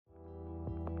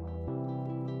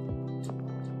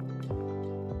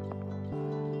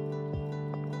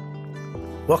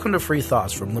Welcome to Free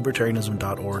Thoughts from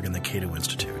libertarianism.org and the Cato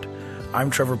Institute.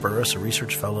 I'm Trevor Burrus, a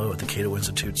research fellow at the Cato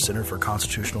Institute Center for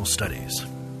Constitutional Studies.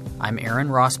 I'm Aaron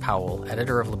Ross Powell,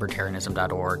 editor of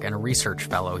libertarianism.org and a research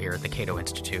fellow here at the Cato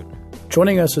Institute.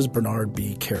 Joining us is Bernard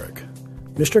B. Kerik.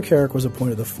 Mr. Kerik was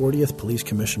appointed the 40th Police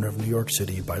Commissioner of New York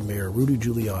City by Mayor Rudy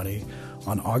Giuliani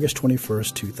on August 21,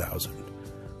 2000.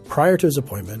 Prior to his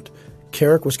appointment,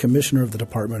 Kerik was Commissioner of the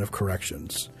Department of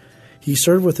Corrections. He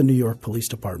served with the New York Police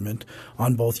Department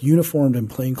on both uniformed and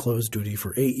plainclothes duty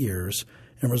for 8 years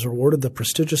and was awarded the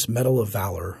prestigious Medal of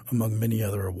Valor, among many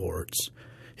other awards.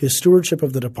 His stewardship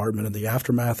of the department in the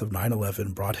aftermath of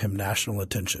 9/11 brought him national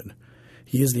attention.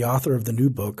 He is the author of the new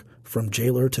book, From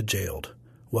Jailer to Jailed.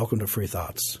 Welcome to Free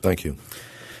Thoughts. Thank you.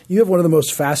 You have one of the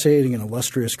most fascinating and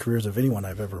illustrious careers of anyone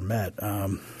I've ever met.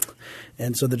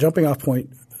 And so the jumping off point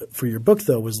for your book,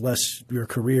 though, was less your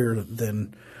career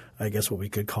than – I guess what we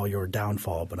could call your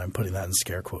downfall, but I'm putting that in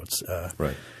scare quotes.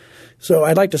 Right. So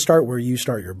I'd like to start where you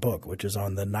start your book, which is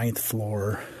on the 9th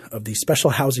floor of the Special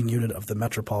Housing Unit of the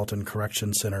Metropolitan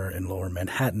Correction Center in Lower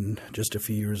Manhattan just a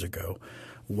few years ago.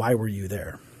 Why were you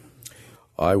there?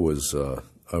 I was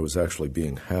actually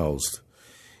being housed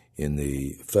in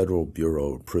the Federal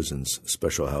Bureau of Prisons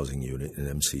Special Housing Unit in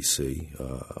MCC.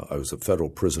 I was a federal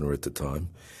prisoner at the time.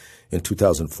 In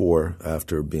 2004,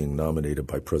 after being nominated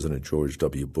by President George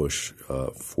W. Bush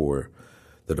for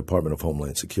the Department of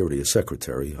Homeland Security as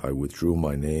secretary, I withdrew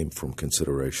my name from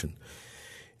consideration,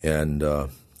 and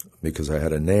because I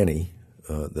had a nanny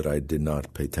that I did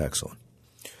not pay tax on.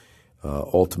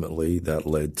 Ultimately, that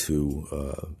led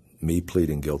to me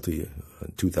pleading guilty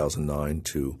in 2009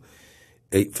 to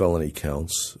 8 felony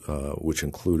counts, which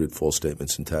included false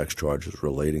statements and tax charges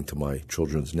relating to my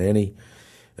children's nanny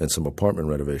and some apartment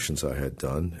renovations I had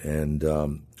done, and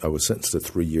I was sentenced to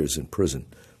 3 years in prison.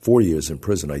 4 years in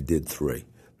prison. I did 3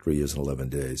 years and 11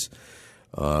 days.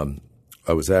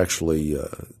 I was actually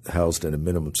housed in a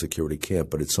minimum security camp,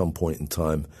 but at some point in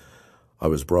time, I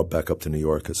was brought back up to New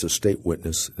York as a state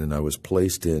witness, and I was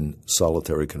placed in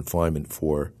solitary confinement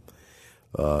for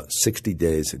 60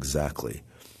 days exactly.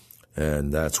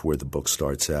 And that's where the book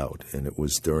starts out. And it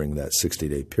was during that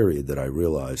 60-day period that I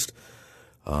realized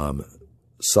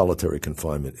solitary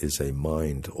confinement is a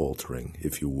mind-altering,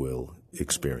 if you will,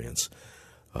 experience.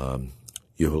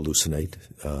 You hallucinate.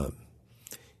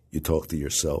 You talk to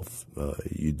yourself.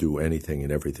 You do anything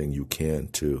and everything you can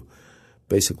to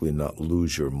basically not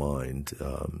lose your mind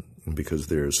because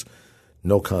there's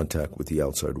no contact with the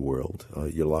outside world.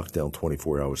 You're locked down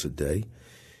 24 hours a day.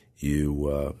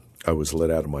 I was let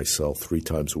out of my cell 3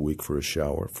 times a week for a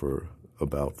shower for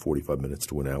about 45 minutes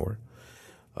to an hour.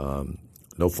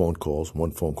 No phone calls,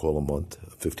 1 phone call a month,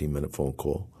 a 15-minute phone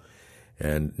call,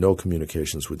 and no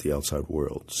communications with the outside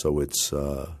world. So it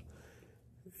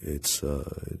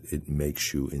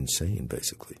makes you insane,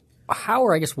 basically. How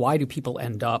or I guess why do people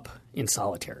end up in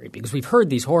solitary? Because we've heard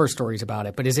these horror stories about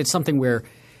it, but is it something where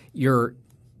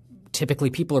typically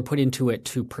people are put into it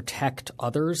to protect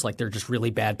others, like they're just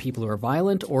really bad people who are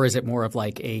violent, or is it more of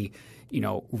like a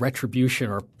retribution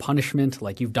or punishment,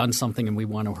 like you've done something and we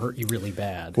want to hurt you really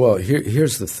bad? Well,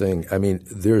 here's the thing. I mean,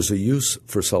 there's a use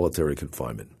for solitary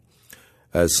confinement.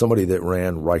 As somebody that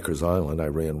ran Rikers Island, I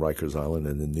ran Rikers Island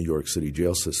in the New York City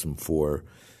jail system for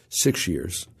 6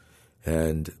 years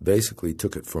and basically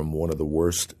took it from one of the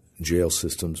worst jail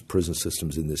systems, prison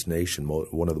systems in this nation,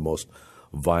 one of the most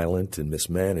violent and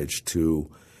mismanaged, to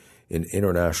an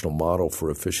international model for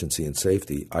efficiency and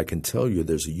safety. I can tell you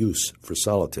there's a use for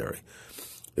solitary.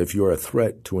 If you're a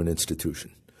threat to an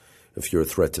institution, if you're a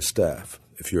threat to staff,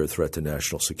 if you're a threat to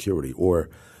national security, or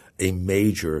a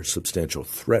major substantial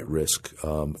threat risk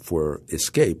for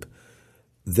escape,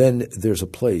 then there's a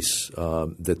place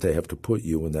that they have to put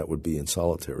you, and that would be in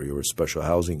solitary or a special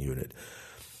housing unit.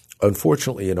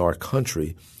 Unfortunately, in our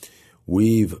country,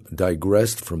 we've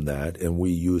digressed from that, and we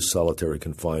use solitary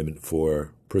confinement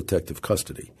for protective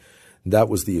custody. That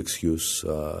was the excuse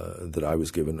that I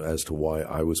was given as to why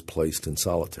I was placed in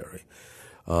solitary.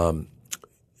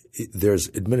 There's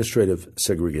administrative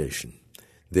segregation.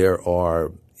 There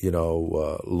are,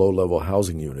 low-level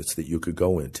housing units that you could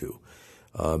go into.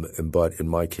 But in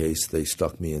my case, they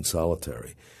stuck me in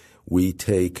solitary. We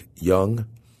take young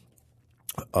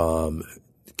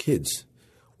kids.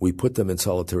 We put them in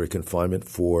solitary confinement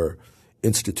for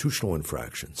institutional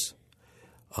infractions.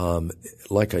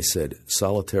 Like I said,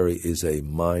 solitary is a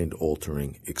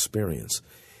mind-altering experience.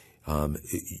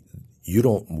 You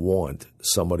don't want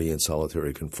somebody in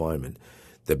solitary confinement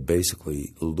that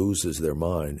basically loses their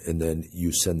mind and then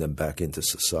you send them back into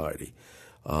society.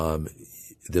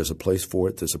 There's a place for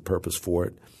it. There's a purpose for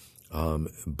it.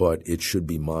 But it should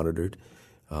be monitored.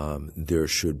 There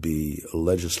should be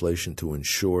legislation to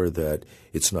ensure that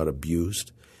it's not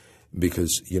abused.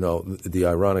 Because, the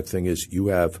ironic thing is you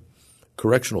have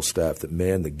correctional staff that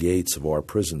man the gates of our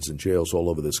prisons and jails all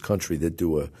over this country that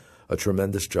do a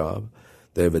tremendous job.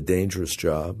 They have a dangerous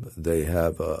job. They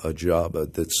have a job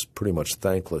that's pretty much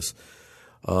thankless.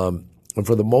 And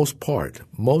for the most part,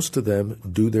 most of them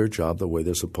do their job the way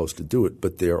they're supposed to do it.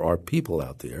 But there are people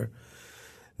out there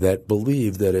that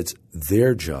believe that it's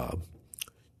their job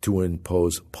to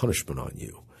impose punishment on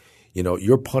you.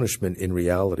 Your punishment in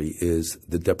reality is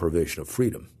the deprivation of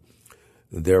freedom.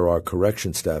 There are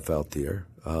correction staff out there,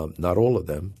 not all of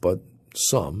them, but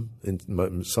some,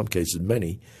 in some cases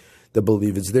many, that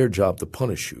believe it's their job to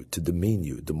punish you, to demean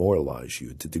you, demoralize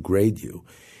you, to degrade you.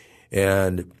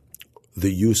 And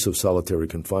the use of solitary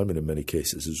confinement in many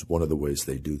cases is one of the ways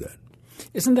they do that.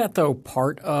 Isn't that, though,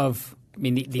 part of –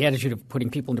 the attitude of putting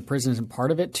people into prison isn't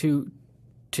part of it to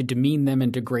demean them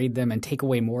and degrade them and take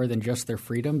away more than just their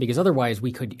freedom? Because otherwise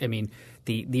we could –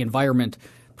 the environment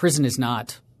 – prison is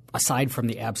not – aside from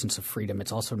the absence of freedom,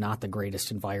 it's also not the greatest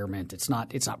environment. It's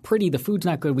not pretty. The food's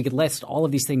not good. We could list all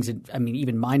of these things,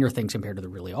 even minor things compared to the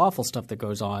really awful stuff that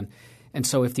goes on. And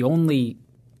so if the only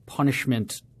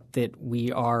punishment that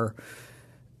we are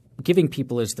giving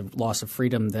people is the loss of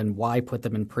freedom, then why put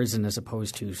them in prison as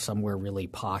opposed to somewhere really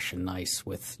posh and nice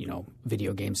with,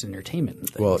 video games and entertainment and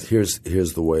things? Well,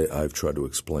 here's the way I've tried to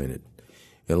explain it.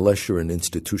 Unless you're an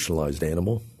institutionalized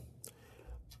animal,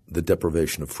 the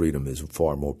deprivation of freedom is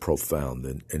far more profound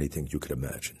than anything you could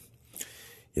imagine.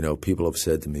 People have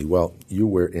said to me, well, you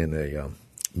were in a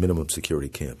minimum security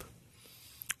camp,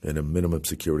 and a minimum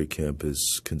security camp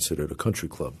is considered a country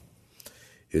club.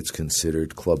 It's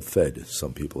considered club fed,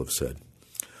 some people have said.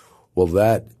 Well,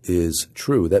 that is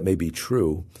true. That may be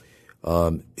true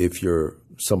if you're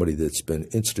somebody that's been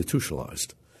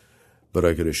institutionalized. But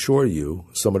I could assure you,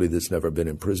 somebody that's never been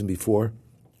in prison before,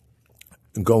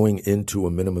 going into a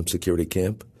minimum security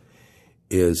camp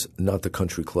is not the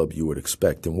country club you would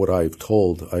expect. And what I've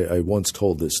told, I once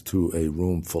told this to a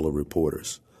room full of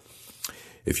reporters.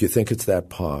 If you think it's that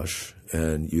posh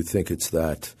and you think it's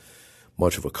that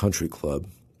much of a country club,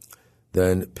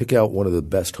 then pick out one of the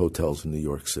best hotels in New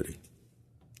York City.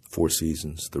 Four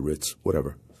Seasons, the Ritz,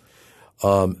 whatever.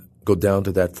 Go down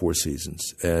to that Four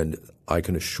Seasons, and I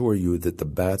can assure you that the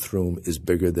bathroom is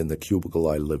bigger than the cubicle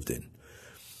I lived in.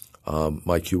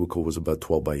 My cubicle was about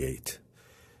 12 by 8.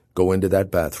 Go into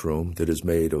that bathroom that is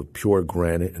made of pure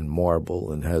granite and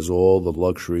marble and has all the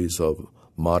luxuries of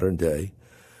modern day.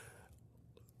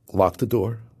 Lock the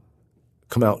door,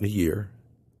 come out in a year,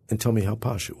 and tell me how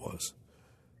posh it was,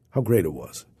 how great it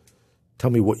was.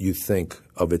 Tell me what you think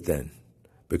of it then,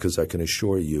 because I can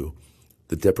assure you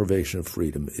the deprivation of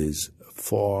freedom is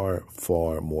far,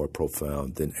 far more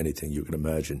profound than anything you can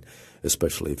imagine,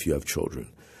 especially if you have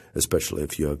children. Especially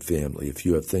if you have family, if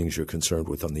you have things you're concerned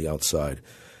with on the outside.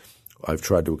 I've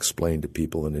tried to explain to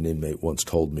people, and an inmate once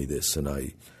told me this, and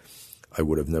I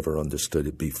would have never understood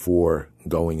it before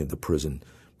going into prison.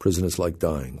 Prison is like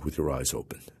dying with your eyes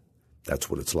open. That's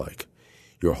what it's like.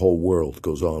 Your whole world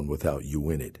goes on without you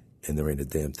in it, and there ain't a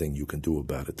damn thing you can do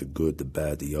about it, the good, the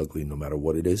bad, the ugly, no matter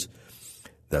what it is.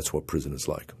 That's what prison is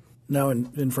like. Now,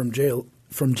 and from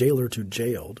jailer to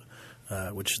jailed,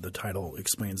 which the title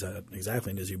explains that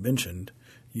exactly. And as you mentioned,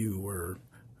 what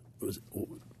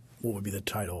would be the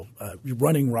title?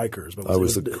 Running Rikers. But I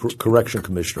was the correction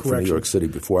commissioner for New York City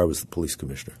before I was the police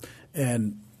commissioner.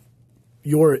 And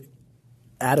your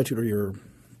attitude or your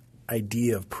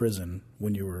idea of prison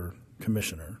when you were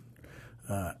commissioner,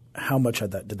 how much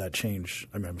did that change?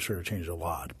 I'm sure it changed a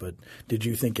lot. But did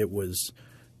you think it was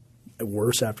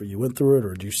worse after you went through it,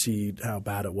 or did you see how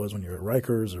bad it was when you were at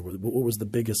Rikers, or what was the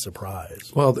biggest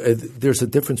surprise? Well, there's a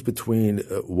difference between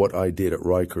what I did at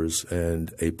Rikers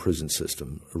and a prison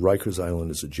system. Rikers Island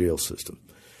is a jail system.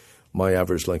 My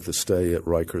average length of stay at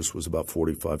Rikers was about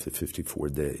 45 to 54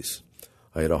 days.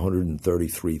 I had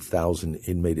 133,000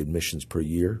 inmate admissions per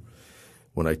year.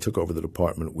 When I took over the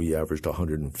department, we averaged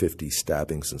 150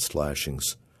 stabbings and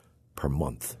slashings per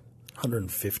month.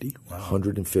 150? Wow.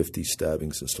 150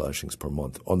 stabbings and slashings per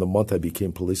month. On the month I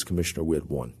became police commissioner, we had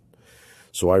 1.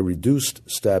 So I reduced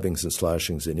stabbings and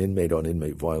slashings and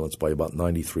inmate-on-inmate violence by about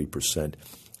 93%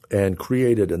 and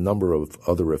created a number of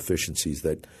other efficiencies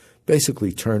that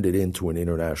basically turned it into an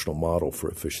international model for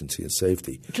efficiency and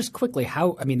safety. Just quickly,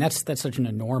 that's such an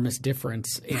enormous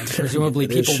difference, and presumably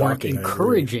people weren't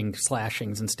encouraging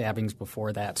slashings and stabbings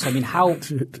before that. So,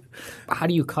 how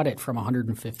do you cut it from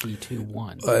 150 to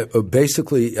 1?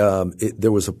 Basically,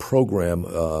 there was a program,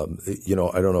 I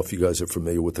don't know if you guys are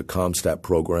familiar with the ComStat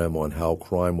program on how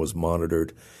crime was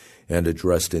monitored and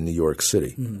addressed in New York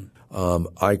City.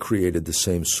 I created the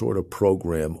same sort of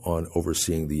program on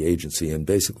overseeing the agency, and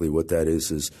basically what that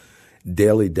is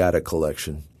daily data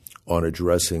collection on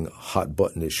addressing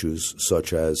hot-button issues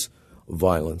such as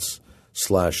violence,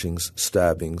 slashings,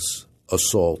 stabbings,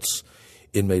 assaults,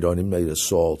 inmate-on-inmate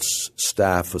assaults,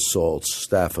 staff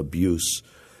abuse,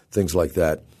 things like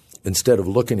that. Instead of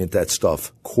looking at that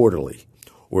stuff quarterly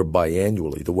or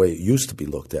biannually, the way it used to be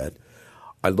looked at,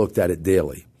 I looked at it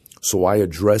daily. So I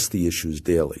address the issues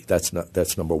daily. That's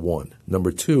number one.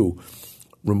 Number two,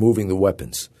 removing the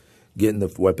weapons, getting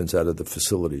the weapons out of the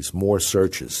facilities, more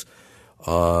searches,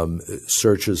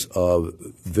 searches of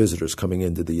visitors coming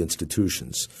into the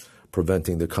institutions,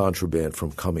 preventing the contraband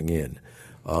from coming in.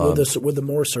 Would the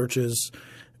more searches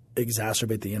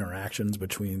exacerbate the interactions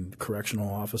between correctional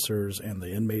officers and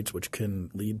the inmates, which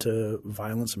can lead to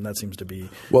violence? I mean, that seems to be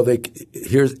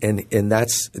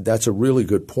that's a really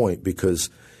good point, because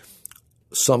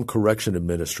some correction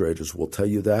administrators will tell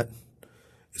you that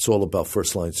it's all about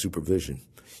first-line supervision.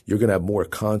 You're going to have more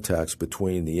contacts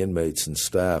between the inmates and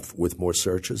staff with more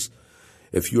searches.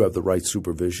 If you have the right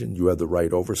supervision, you have the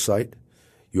right oversight,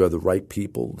 you have the right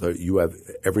people, you have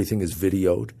everything is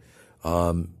videoed,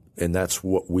 and that's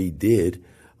what we did,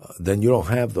 then you don't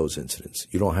have those incidents.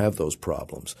 You don't have those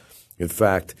problems. In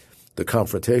fact, the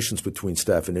confrontations between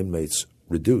staff and inmates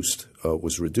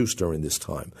was reduced during this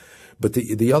time. But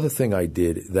the other thing I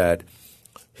did that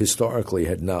historically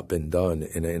had not been done,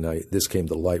 and this came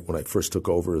to light when I first took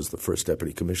over as the first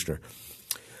deputy commissioner.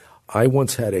 I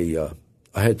once had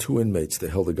I had two inmates that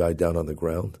held a guy down on the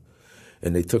ground,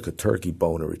 and they took a turkey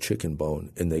bone or a chicken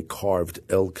bone, and they carved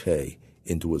LK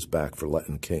into his back for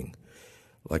Latin King,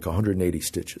 like 180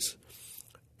 stitches.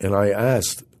 And I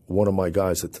asked one of my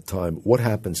guys at the time, what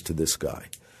happens to this guy?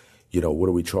 What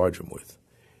do we charge him with?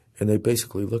 And they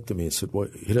basically looked at me and said, well,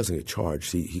 he doesn't get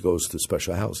charged. He goes to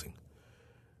special housing.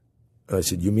 And I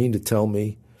said, you mean to tell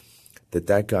me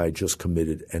that guy just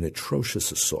committed an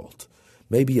atrocious assault,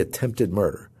 maybe attempted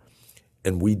murder,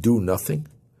 and we do nothing?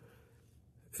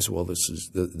 I said, well, this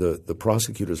is the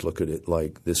prosecutors look at it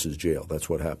like this is jail. That's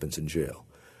what happens in jail.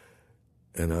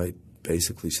 And I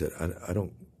basically said, I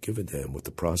don't give a damn what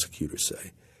the prosecutors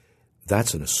say.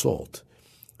 That's an assault.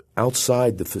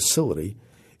 Outside the facility,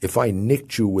 if I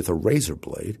nicked you with a razor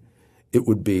blade, it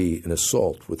would be an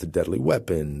assault with a deadly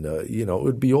weapon. It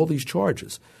would be all these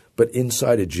charges. But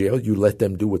inside a jail, you let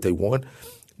them do what they want.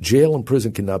 Jail and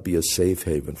prison cannot be a safe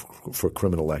haven for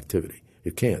criminal activity.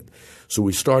 It can't. So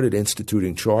we started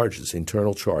instituting charges,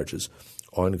 internal charges,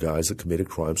 on guys that committed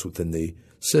crimes within the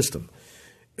system.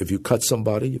 If you cut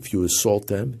somebody, if you assault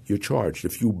them, you're charged.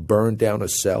 If you burn down a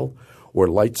cell or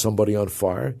light somebody on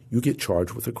fire, you get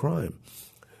charged with a crime.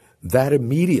 That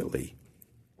immediately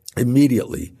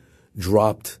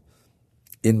dropped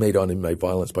inmate-on-inmate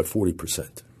violence by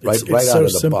 40%. Right it's out so of the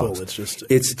simple. box.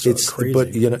 It's crazy.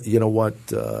 But you know what,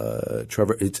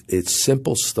 Trevor? It's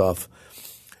simple stuff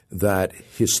that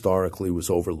historically was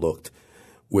overlooked,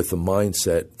 with the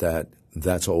mindset that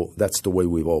that's the way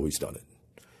we've always done it.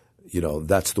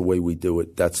 That's the way we do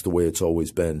it. That's the way it's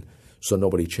always been. So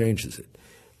nobody changes it.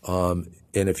 And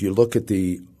if you look at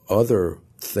the other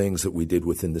things that we did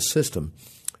within the system,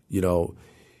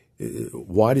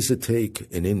 why does it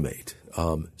take an inmate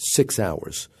 6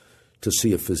 hours to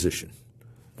see a physician?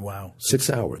 Wow. 6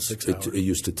 hours. 6 hours. It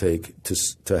used to take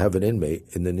to have an inmate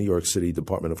in the New York City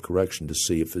Department of Correction to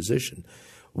see a physician.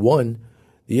 One,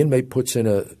 the inmate puts in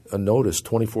a notice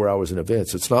 24 hours in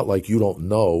advance. It's not like you don't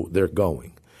know they're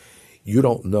going. You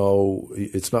don't know.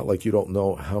 It's not like you don't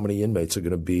know how many inmates are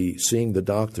going to be seeing the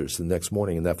doctors the next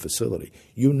morning in that facility.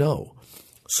 You know.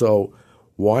 So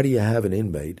why do you have an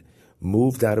inmate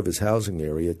moved out of his housing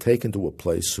area, taken to a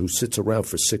place, who sits around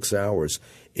for 6 hours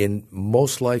in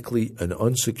most likely an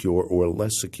unsecure or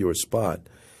less secure spot,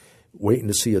 waiting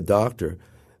to see a doctor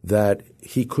that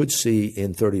he could see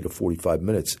in 30 to 45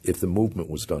 minutes if the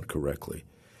movement was done correctly?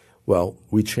 Well,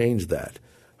 we changed that.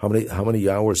 How many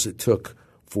hours it took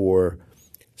for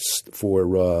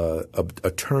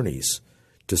attorneys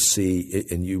to see,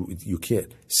 and you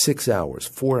can't, 6 hours,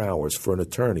 4 hours for an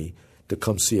attorney to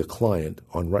come see a client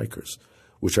on Rikers,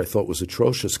 which I thought was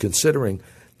atrocious, considering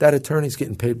that attorney's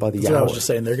getting paid by the hour. That's what I was just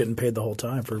saying. They're getting paid the whole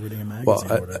time for reading a magazine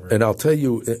or whatever. And I'll tell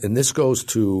you, and this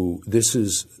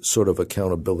is sort of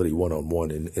accountability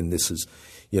one-on-one, and this is,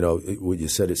 what you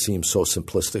said, it seems so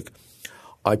simplistic.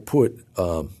 I put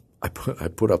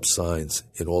up signs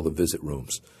in all the visit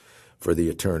rooms for the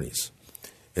attorneys,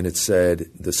 and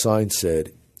the sign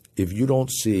said, if you don't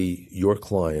see your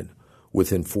client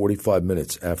within 45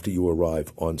 minutes after you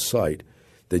arrive on site,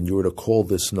 then you're to call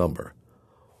this number.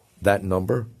 That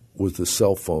number was the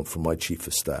cell phone from my chief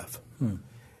of staff.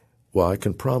 Well, I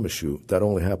can promise you that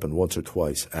only happened once or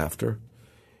twice after,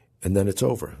 and then it's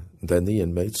over. Then the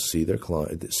inmates see their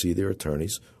client, see their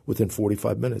attorneys within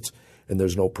 45 minutes, and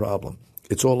there's no problem.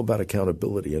 It's all about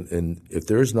accountability, and if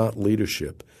there's not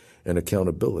leadership and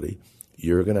accountability,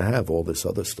 you're going to have all this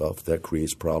other stuff that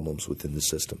creates problems within the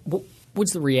system.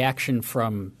 What's the reaction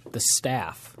from the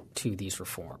staff to these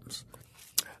reforms?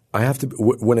 I have to.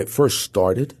 When it first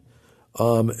started,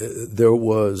 there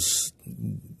was,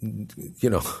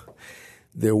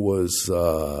 there was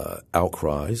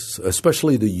outcries,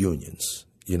 especially the unions.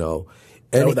 I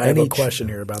have a question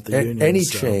here about the unions. Any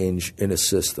change in a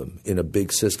system, in a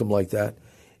big system like that,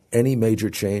 any major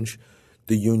change,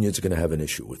 the union's going to have an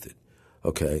issue with it.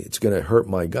 Okay, it's going to hurt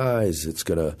my guys. It's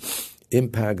going to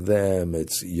impact them.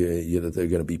 It's they're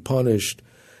going to be punished.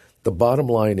 The bottom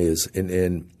line is,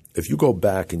 and if you go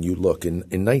back and you look in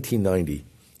 1990,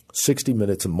 60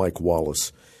 Minutes and Mike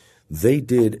Wallace, they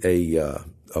did a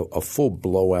full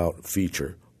blowout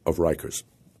feature of Rikers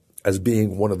as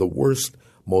being one of the worst,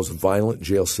 most violent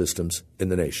jail systems in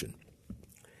the nation.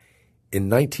 In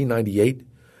 1998,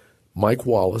 Mike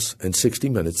Wallace and 60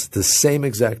 Minutes, the same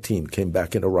exact team, came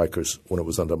back into Rikers when it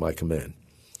was under my command.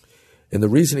 And the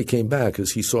reason he came back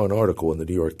is he saw an article in the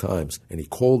New York Times, and he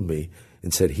called me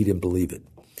and said he didn't believe it.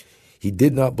 He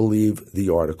did not believe the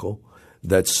article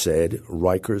that said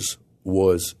Rikers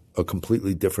was a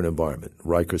completely different environment.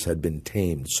 Rikers had been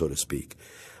tamed, so to speak.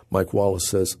 Mike Wallace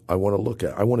says, I want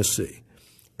to see.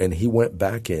 And he went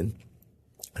back in,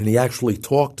 and he actually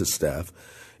talked to staff.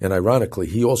 And ironically,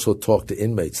 he also talked to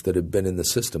inmates that had been in the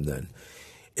system then.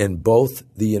 And both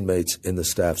the inmates and the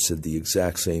staff said the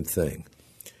exact same thing.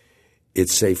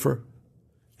 It's safer.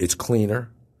 It's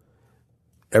cleaner.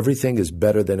 Everything is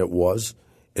better than it was.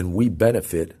 And we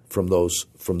benefit from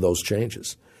those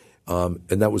changes. And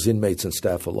that was inmates and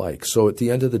staff alike. So at the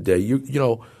end of the day,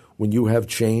 when you have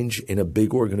change in a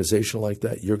big organization like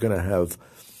that, you're going to have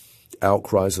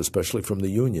outcries, especially from the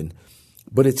union.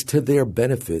 But it's to their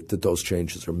benefit that those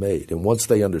changes are made. And once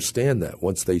they understand that,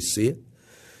 once they see it,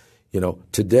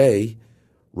 today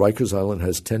Rikers Island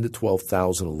has 10 to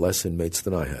 12,000 less inmates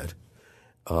than I had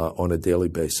on a daily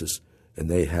basis. And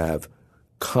they have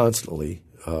constantly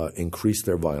increased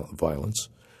their violence,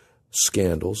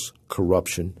 scandals,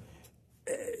 corruption,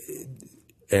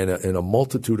 and a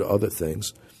multitude of other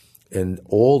things. And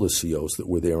all the COs that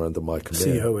were there under my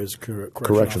command, CO is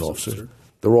correction officers,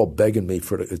 they're all begging me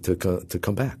to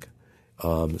come back.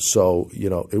 So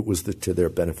it was to their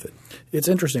benefit. It's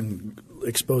interesting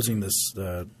exposing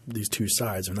these two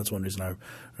sides, and that's one reason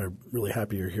I'm really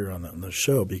happy you're here on the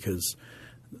show, because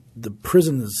the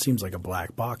prison seems like a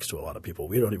black box to a lot of people.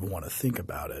 We don't even want to think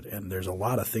about it, and there's a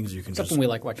lot of things you can Except when we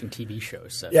like watching TV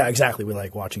shows. So. Yeah, exactly. We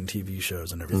like watching TV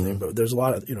shows and everything, but there's a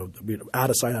lot of out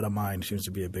of sight, out of mind seems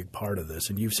to be a big part of this,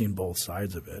 and you've seen both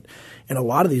sides of it. And a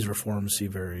lot of these reforms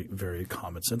seem very, very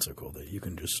commonsensical, that you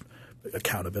can just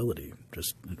accountability,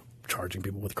 just charging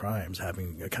people with crimes,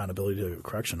 having accountability to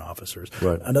correction officers.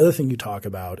 Right. Another thing you talk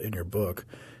about in your book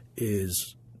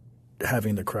is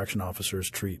having the correction officers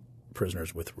treat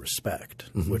prisoners with respect,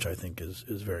 which I think is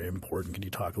very important. Can you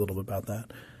talk a little bit about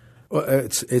that? Well,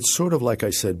 it's sort of like I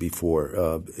said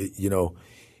before.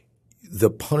 The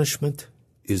punishment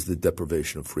is the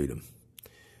deprivation of freedom.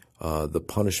 The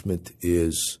punishment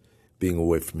is being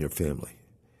away from your family.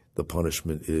 The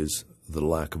punishment is the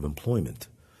lack of employment.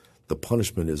 The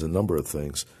punishment is a number of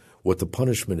things. What the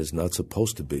punishment is not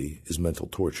supposed to be is mental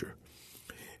torture.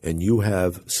 And you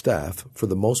have staff, for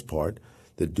the most part,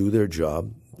 that do their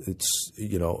job. It's,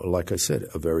 like I said,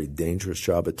 a very dangerous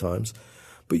job at times.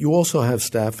 But you also have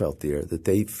staff out there that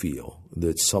they feel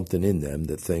there's something in them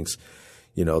that thinks,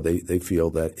 they feel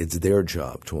that it's their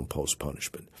job to impose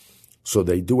punishment. So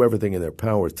they do everything in their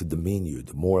power to demean you,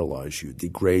 demoralize you,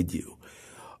 degrade you.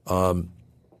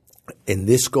 And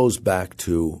this goes back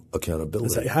to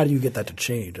accountability. How do you get that to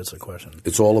change? That's the question.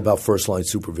 It's all about first-line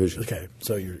supervision. Okay.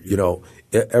 So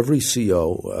every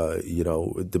CO,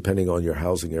 depending on your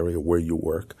housing area where you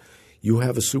work, you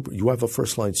have a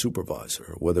first-line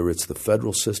supervisor, whether it's the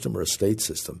federal system or a state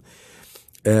system.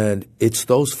 And it's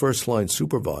those first-line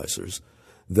supervisors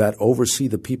that oversee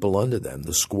the people under them,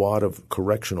 the squad of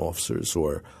correction officers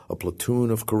or a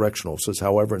platoon of correction officers,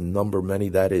 however many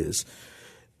that is.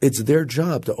 It's their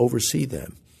job to oversee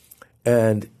them.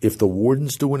 And if the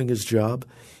warden's doing his job,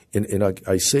 and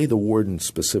I say the warden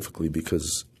specifically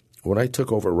because when I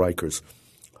took over Rikers,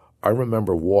 I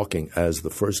remember walking as the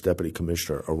first deputy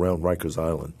commissioner around Rikers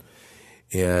Island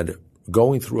and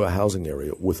going through a housing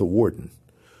area with a warden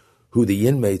who the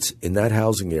inmates in that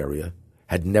housing area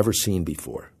had never seen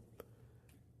before.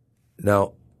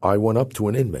 Now, I went up to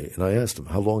an inmate and I asked him,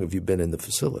 how long have you been in the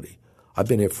facility? I've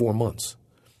been here 4 months.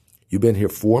 You've been here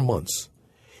 4 months.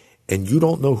 And you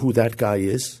don't know who that guy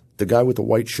is? The guy with the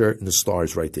white shirt and the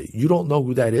stars right there. You don't know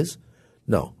who that is?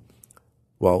 No.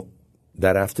 Well,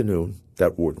 that afternoon,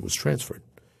 that warden was transferred.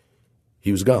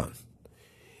 He was gone.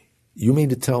 You mean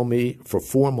to tell me for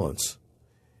 4 months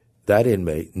that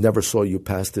inmate never saw you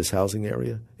pass this housing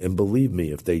area? And believe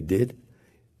me, if they did,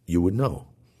 you would know.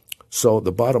 So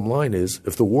the bottom line is,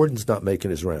 if the warden's not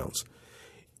making his rounds,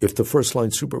 if the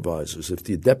first-line supervisors, if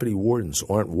the deputy wardens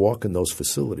aren't walking those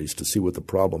facilities to see what the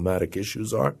problematic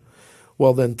issues are,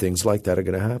 well, then things like that are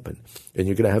going to happen. And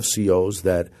you're going to have COs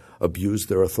that abuse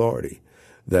their authority,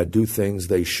 that do things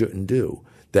they shouldn't do,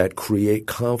 that create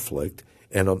conflict,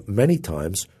 and many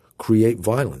times create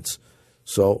violence.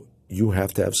 So you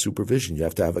have to have supervision. You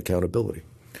have to have accountability.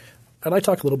 I'd like to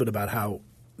talk a little bit about how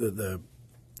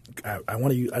I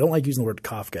don't like using the word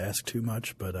Kafkaesque too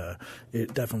much, but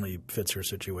it definitely fits your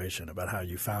situation about how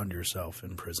you found yourself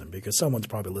in prison, because someone's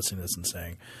probably listening to this and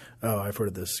saying, oh, I've heard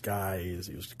of this guy. He was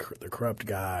the corrupt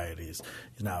guy, and he's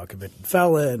now a convicted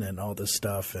felon and all this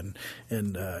stuff. And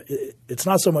it's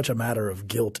not so much a matter of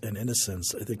guilt and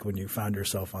innocence. I think when you found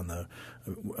yourself on the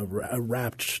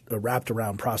wrapped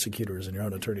around prosecutors and your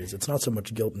own attorneys, it's not so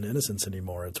much guilt and innocence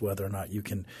anymore. It's whether or not you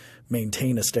can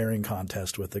maintain a staring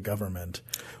contest with the government.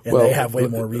 And they have way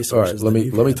more resources. All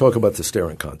right, let me talk about the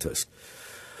staring contest.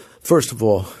 First of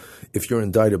all, if you're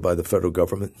indicted by the federal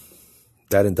government,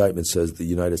 that indictment says the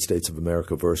United States of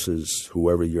America versus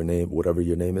whatever your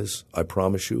name is. I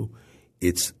promise you,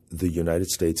 it's the United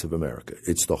States of America.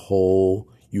 It's the whole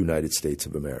United States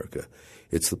of America.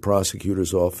 It's the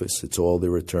prosecutor's office. It's all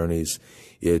their attorneys.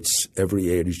 It's every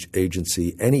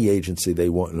agency, any agency they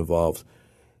want involved.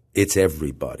 It's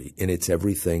everybody, and it's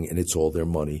everything, and it's all their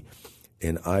money.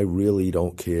 And I really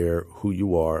don't care who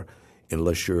you are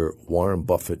unless you're Warren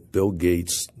Buffett, Bill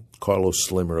Gates, Carlos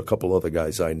Slim, or a couple other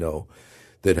guys I know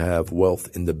that have wealth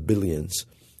in the billions.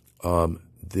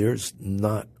 There's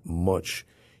not much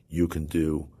you can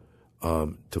do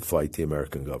to fight the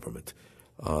American government.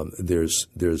 There's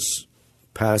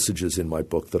passages in my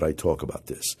book that I talk about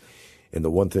this. And the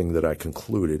one thing that I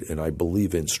concluded, and I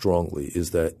believe in strongly,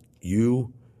 is that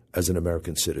you, as an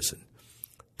American citizen,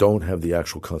 don't have the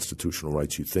actual constitutional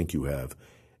rights you think you have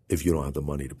if you don't have the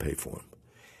money to pay for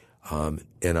them.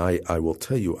 And I will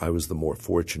tell you, I was the more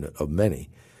fortunate of many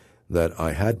that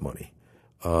I had money.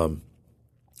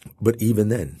 But even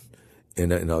then,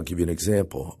 and I'll give you an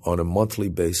example, on a monthly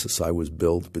basis, I was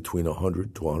billed between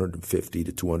 $100 to $150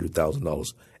 to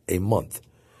 $200,000 a month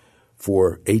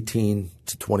for 18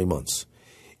 to 20 months.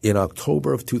 In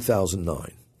October of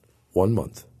 2009, 1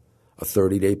 month, a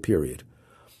 30-day period,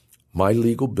 my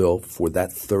legal bill for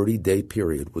that 30-day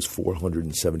period was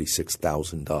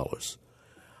 $476,000.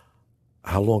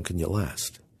 How long can you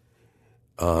last?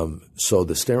 So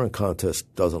the staring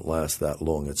contest doesn't last that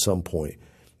long. At some point,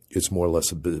 it's more or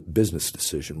less a business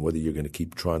decision whether you're going to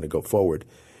keep trying to go forward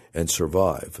and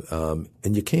survive.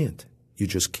 And you can't. You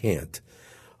just can't.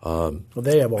 Well,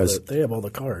 they have all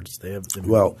the cards.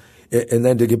 Well, and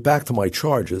then to get back to my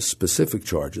charges, specific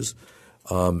charges,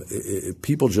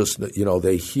 people just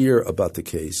they hear about the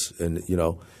case, and he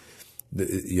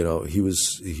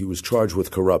was charged with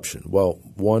corruption. Well,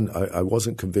 one, I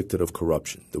wasn't convicted of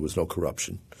corruption. There was no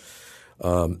corruption.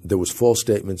 There was false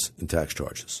statements and tax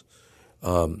charges.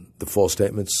 The false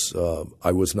statements,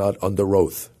 I was not under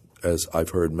oath, as I've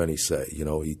heard many say.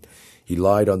 He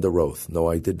lied under oath. No,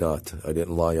 I did not. I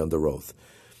didn't lie under oath.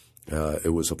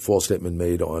 It was a false statement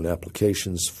made on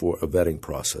applications for a vetting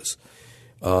process.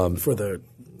 For the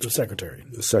secretary.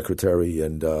 The secretary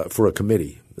and for a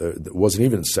committee. It wasn't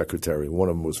even a secretary. One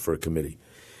of them was for a committee.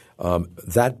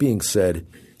 That being said,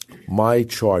 my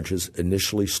charges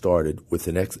initially started with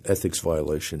an ethics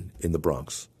violation in the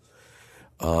Bronx.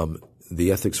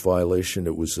 The ethics violation,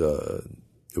 it was an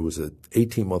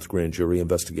 18-month grand jury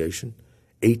investigation,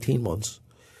 18 months,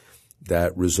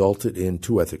 that resulted in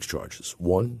 2 ethics charges.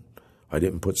 1, I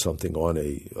didn't put something on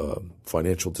a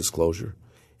financial disclosure,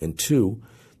 and 2,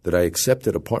 that I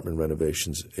accepted apartment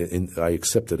renovations. I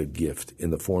accepted a gift in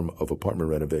the form of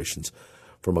apartment renovations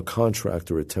from a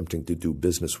contractor attempting to do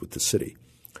business with the city.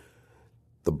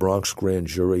 The Bronx grand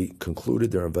jury concluded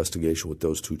their investigation with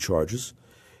those 2 charges.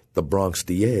 The Bronx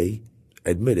DA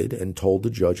admitted and told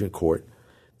the judge in court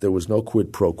there was no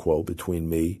quid pro quo between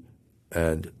me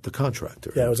and the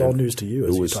contractor. Yeah, it was all news to you.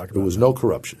 It was no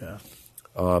corruption.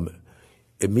 Yeah.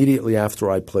 Immediately after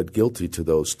I pled guilty to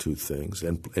those 2 things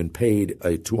and paid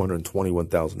a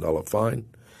 $221,000 fine,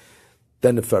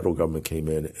 then the federal government came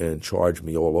in and charged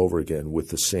me all over again with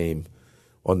the same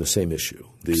on the same issue.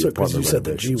 Because you said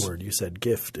the G word, you said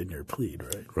gift in your plea,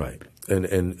 right? Right.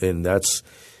 And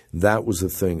that was the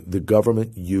thing. The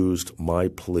government used my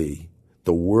plea,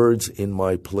 the words in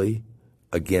my plea,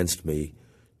 against me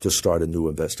to start a new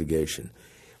investigation.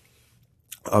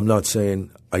 I'm not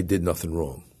saying I did nothing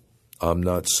wrong. I'm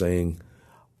not saying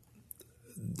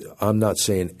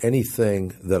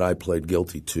anything that I pled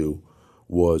guilty to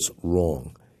was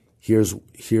wrong. Here's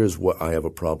what I have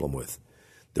a problem with.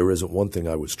 There isn't one thing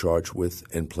I was charged with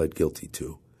and pled guilty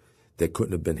to that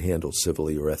couldn't have been handled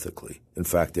civilly or ethically. In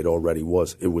fact, it already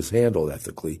was. It was handled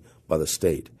ethically by the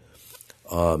state.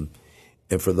 And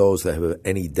for those that have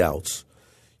any doubts,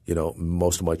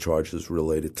 most of my charges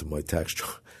related to my tax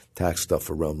stuff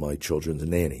around my children's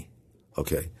nanny.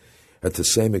 Okay. At the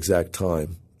same exact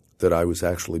time that I was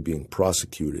actually being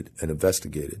prosecuted and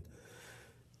investigated,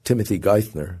 Timothy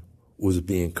Geithner was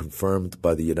being confirmed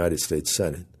by the United States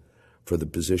Senate for the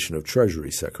position of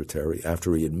Treasury Secretary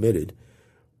after he admitted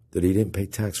that he didn't pay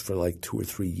tax for like 2 or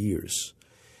 3 years.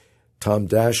 Tom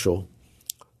Daschle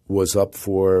was up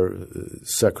for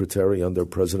secretary under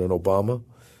President Obama,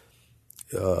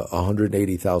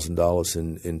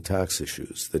 $180,000 in tax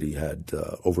issues that he had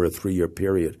over a 3-year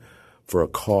period for a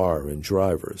car and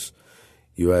drivers.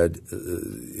 You had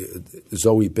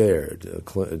Zoe Baird,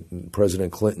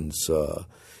 President Clinton's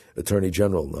Attorney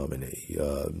General nominee,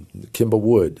 Kimba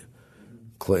Wood,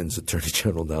 Clinton's Attorney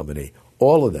General nominee,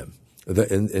 all of them,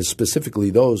 and specifically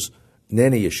those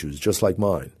nanny issues, just like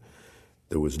mine.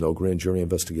 There was no grand jury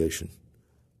investigation.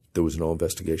 There was no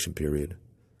investigation period.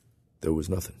 There was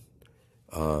nothing.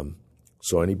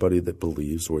 So anybody that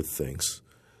believes or thinks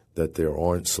that there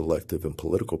aren't selective and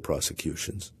political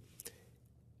prosecutions,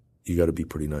 you got to be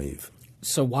pretty naive.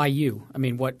 So why you? I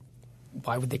mean,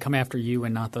 why would they come after you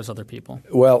and not those other people?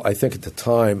 Well, I think at the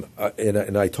time,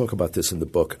 and I talk about this in the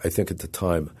book, I think at the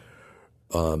time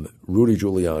Rudy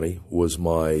Giuliani was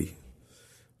my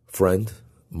friend,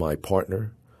 my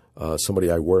partner,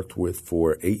 somebody I worked with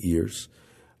for 8 years.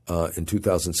 In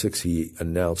 2006, he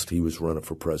announced he was running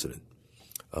for president.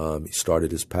 He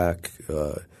started his PAC,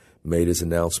 made his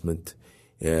announcement,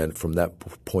 and from that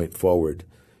point forward,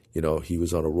 he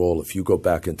was on a roll. If you go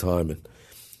back in time and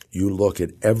you look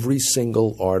at every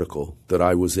single article that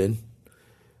I was in,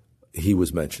 he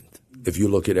was mentioned. If you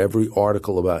look at every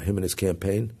article about him and his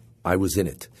campaign, I was in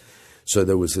it. So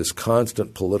there was this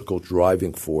constant political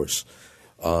driving force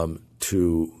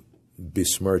to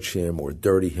besmirch him or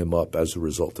dirty him up as a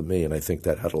result of me, and I think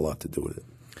that had a lot to do with it.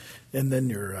 And then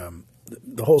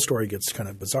the whole story gets kind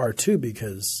of bizarre too,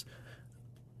 because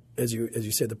as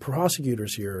you said, the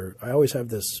prosecutors here, I always have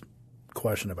this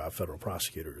question about federal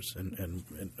prosecutors, and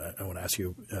I want to ask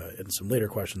you in some later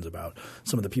questions about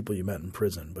some of the people you met in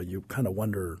prison, but you kind of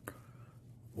wonder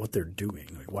what they're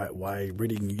doing. Like why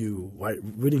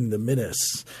ridding the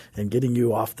menace and getting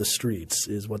you off the streets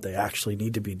is what they actually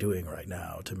need to be doing right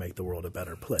now to make the world a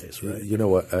better place, right? You know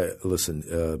what?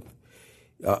 Listen,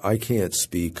 I can't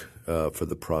speak for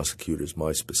the prosecutors,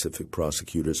 my specific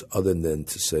prosecutors, other than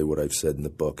to say what I've said in the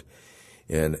book.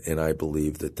 And I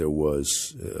believe that there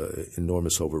was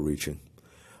enormous overreaching.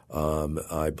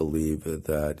 I believe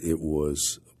that it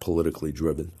was politically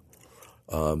driven.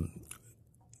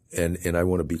 And I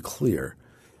want to be clear.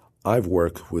 I've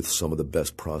worked with some of the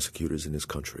best prosecutors in this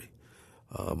country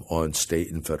on state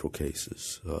and federal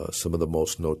cases, some of the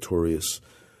most notorious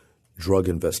drug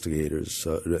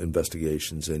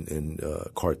investigations and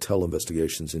cartel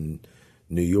investigations in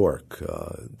New York.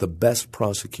 The best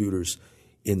prosecutors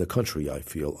in the country, I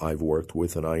feel, I've worked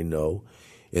with and I know,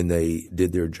 and they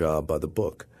did their job by the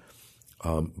book.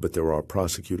 But there are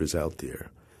prosecutors out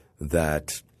there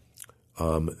that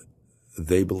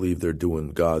they believe they're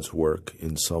doing God's work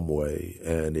in some way,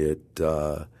 and it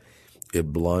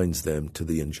blinds them to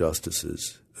the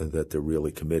injustices that they're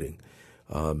really committing.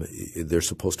 They're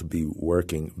supposed to be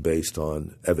working based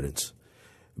on evidence,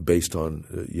 based on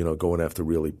going after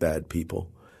really bad people.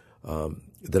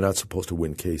 They're not supposed to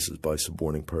win cases by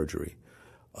suborning perjury,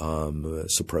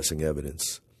 suppressing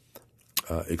evidence,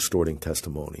 extorting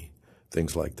testimony,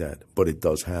 things like that. But it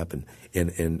does happen,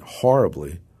 and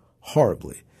horribly,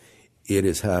 it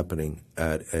is happening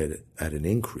at an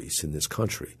increase in this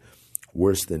country,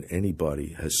 worse than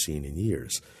anybody has seen in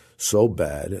years. So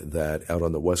bad that out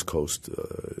on the West Coast,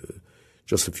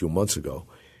 just a few months ago,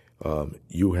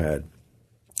 you had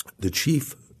the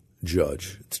chief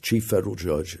federal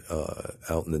judge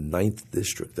out in the 9th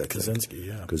District,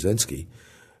 Kaczynski,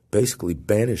 basically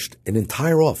banished an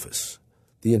entire office,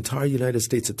 the entire United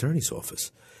States Attorney's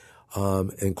Office,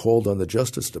 and called on the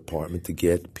Justice Department to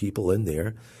get people in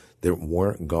there that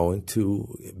weren't going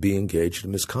to be engaged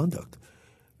in misconduct.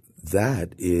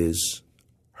 that is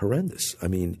horrendous. I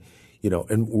mean,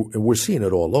 and we're seeing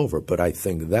it all over, but I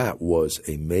think that was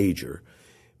a major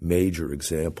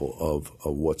example of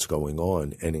what's going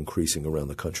on and increasing around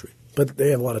the country. But they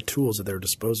have a lot of tools at their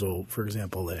disposal. For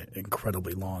example, the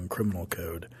incredibly long criminal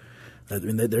code. I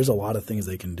mean, there's a lot of things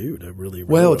they can do to really.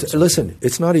 Well, listen,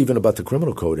 it's not even about the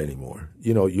criminal code anymore.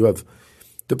 You have,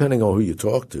 depending on who you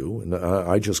talk to, and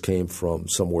I just came from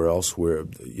somewhere else where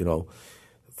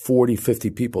 40, 50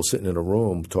 people sitting in a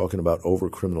room talking about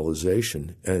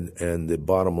overcriminalization, and the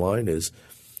bottom line is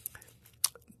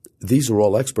these are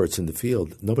all experts in the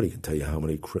field. Nobody can tell you how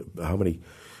many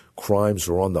crimes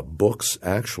are on the books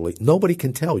actually. Nobody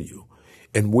can tell you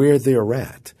and where they're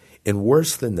at. And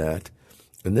worse than that,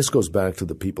 and this goes back to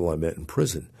the people I met in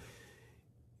prison,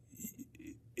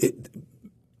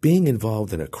 being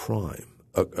involved in a crime,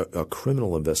 a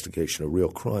criminal investigation, a real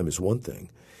crime is one thing.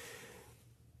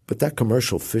 But that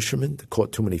commercial fisherman that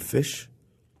caught too many fish,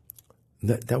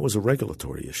 that was a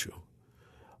regulatory issue.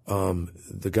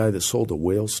 The guy that sold a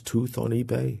whale's tooth on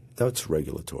eBay, that's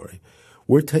regulatory.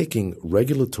 We're taking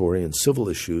regulatory and civil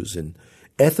issues and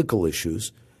ethical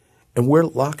issues, and we're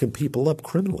locking people up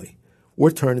criminally.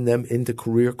 We're turning them into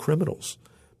career criminals,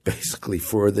 basically,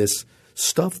 for this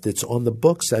stuff that's on the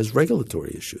books as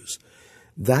regulatory issues.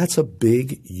 That's a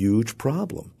big, huge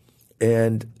problem.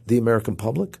 And the American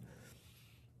public,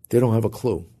 they don't have a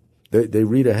clue. They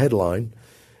read a headline,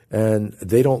 and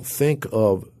they don't think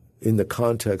of, in the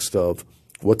context of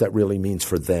what that really means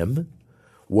for them,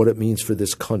 what it means for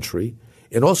this country,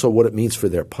 and also what it means for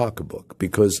their pocketbook.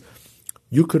 Because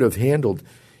you could have handled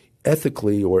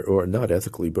ethically, or not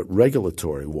ethically, but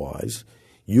regulatory-wise,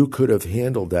 you could have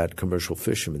handled that commercial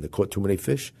fisherman that caught too many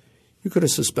fish. You could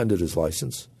have suspended his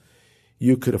license.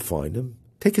 You could have fined him.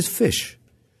 Take his fish.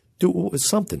 Do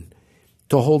something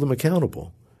to hold him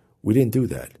accountable. We didn't do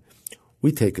that.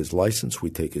 We take his license.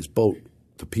 We take his boat.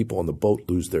 The people on the boat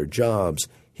lose their jobs.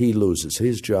 He loses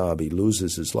his job. He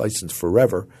loses his license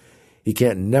forever. He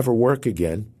can't never work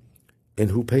again. And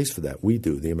who pays for that? We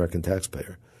do, the American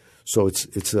taxpayer. So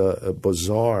it's a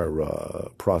bizarre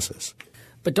process.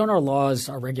 But don't our laws,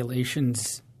 our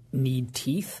regulations need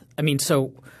teeth? I mean,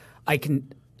 so I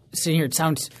can sit here. It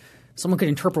sounds – someone could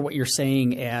interpret what you're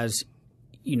saying as,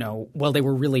 well, they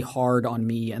were really hard on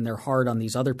me and they're hard on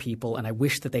these other people, and I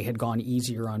wish that they had gone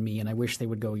easier on me and I wish they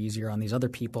would go easier on these other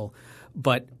people.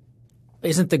 But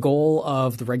isn't the goal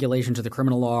of the regulations or the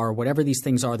criminal law or whatever these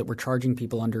things are that we're charging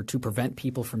people under to prevent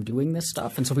people from doing this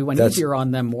stuff? And so if we went easier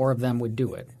on them, more of them would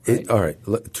do it. Right? All right.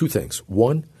 Two things.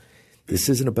 One, this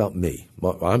isn't about me.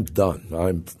 I'm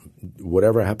done.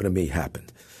 Whatever happened to me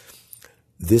happened.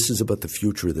 This is about the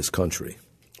future of this country.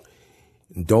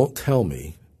 Don't tell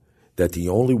me that the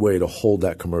only way to hold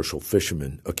that commercial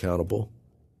fisherman accountable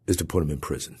is to put him in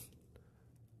prison.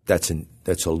 That's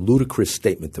a ludicrous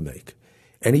statement to make.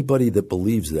 Anybody that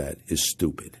believes that is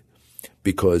stupid,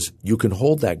 because you can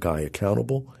hold that guy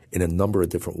accountable in a number of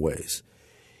different ways.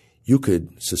 You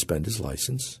could suspend his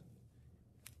license.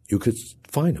 You could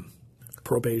fine him.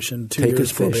 Probation, 2 years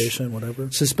his probation,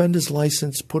 whatever. Suspend his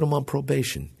license, put him on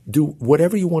probation. Do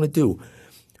whatever you want to do.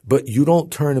 But you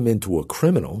don't turn him into a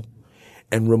criminal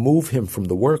and remove him from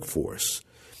the workforce.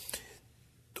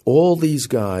 All these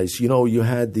guys, you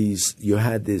had this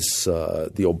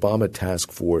the Obama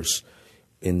task force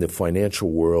in the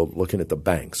financial world looking at the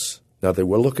banks. Now, they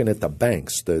were looking at the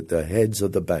banks, the heads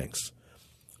of the banks.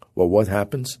 Well, what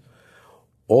happens?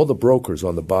 All the brokers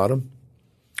on the bottom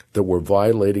that were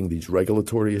violating these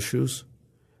regulatory issues,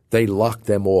 they locked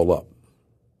them all up.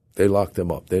 They locked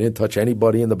them up. They didn't touch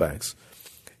anybody in the banks.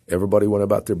 Everybody went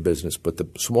about their business. But the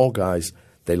small guys,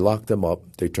 they locked them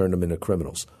up. They turned them into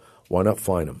criminals. Why not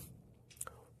fine them?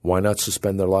 Why not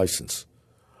suspend their license?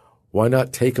 Why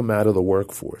not take them out of the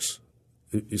workforce?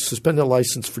 You suspend their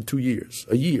license for 2 years,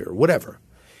 a year, whatever.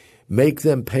 Make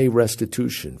them pay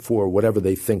restitution for whatever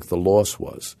they think the loss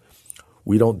was.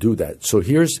 We don't do that. So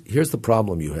here's the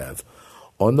problem you have.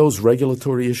 On those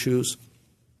regulatory issues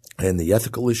and the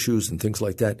ethical issues and things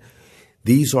like that,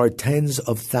 these are tens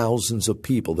of thousands of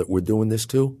people that we're doing this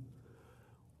to.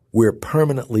 We're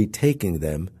permanently taking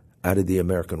them out of the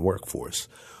American workforce.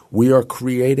 We are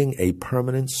creating a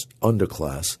permanent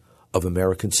underclass of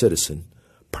American citizen,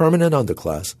 permanent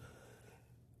underclass,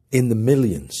 in the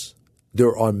millions.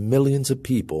 There are millions of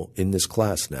people in this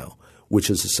class now, which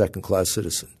is a second-class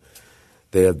citizen.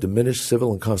 They have diminished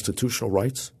civil and constitutional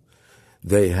rights.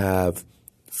 They have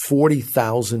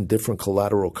 40,000 different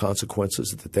collateral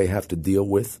consequences that they have to deal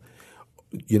with,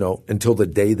 until the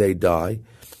day they die.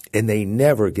 And they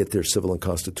never get their civil and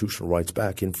constitutional rights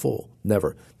back in full.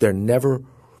 Never. They're never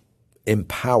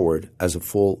empowered as a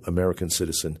full American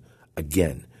citizen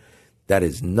Again, that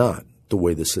is not the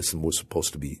way the system was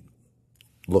supposed to be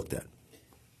looked at.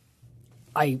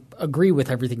 I agree with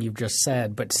everything you've just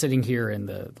said, but sitting here in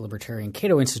the Libertarian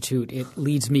Cato Institute, it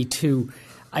leads me to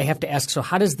 – I have to ask, so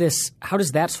how does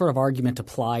that sort of argument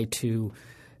apply to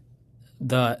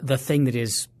the thing that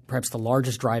is perhaps the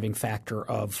largest driving factor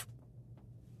of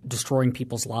destroying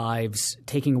people's lives,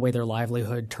 taking away their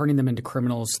livelihood, turning them into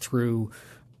criminals through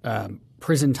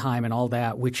prison time and all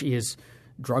that, which is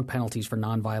drug penalties for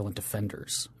nonviolent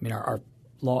offenders? I mean,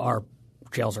 our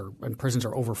jails and prisons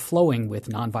are overflowing with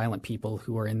nonviolent people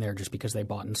who are in there just because they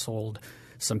bought and sold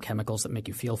some chemicals that make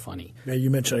you feel funny. Yeah, you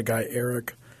mentioned a guy,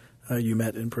 Eric, you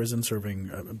met in prison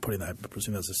serving I'm putting that –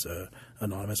 presuming that's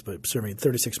anonymous, but serving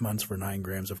 36 months for 9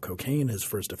 grams of cocaine, his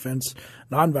first offense,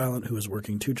 nonviolent, who was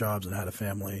working 2 jobs and had a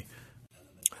family.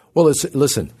 Well,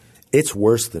 listen,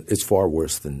 it's far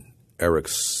worse than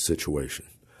Eric's situation.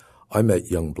 I met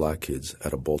young black kids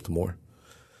out of Baltimore,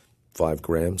 5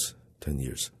 grams, 10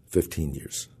 years, 15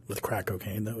 years. With crack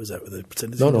cocaine, though? Is that what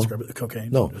No. cocaine?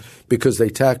 No, because they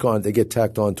get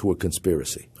tacked on to a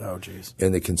conspiracy. Oh, geez.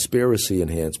 And the conspiracy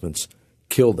enhancements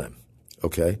kill them,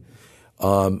 okay?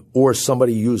 Or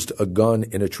somebody used a gun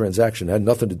in a transaction, had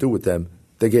nothing to do with them,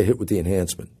 they get hit with the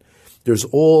enhancement. There's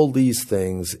all these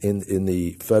things in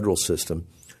the federal system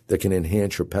that can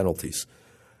enhance your penalties.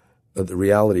 The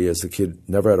reality is the kid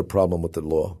never had a problem with the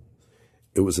law.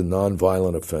 It was a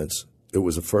nonviolent offense. It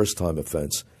was a first-time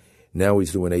offense. Now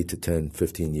he's doing 8 to 10,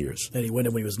 15 years. And he went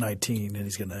in when he was 19, and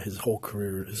he's going to his whole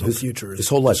career, his whole future is his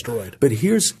whole life destroyed. But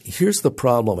here's the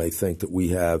problem I think that we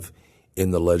have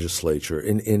in the legislature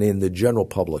and in the general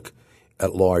public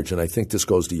at large, and I think this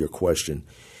goes to your question.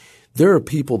 There are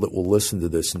people that will listen to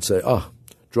this and say,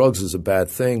 drugs is a bad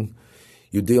thing.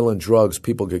 You deal in drugs,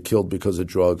 people get killed because of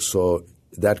drugs, so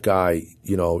that guy,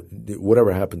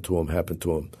 whatever happened to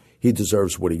him. He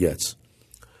deserves what he gets.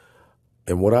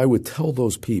 And what I would tell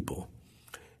those people,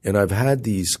 and I've had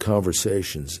these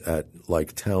conversations at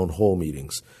like town hall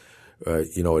meetings,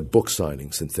 at book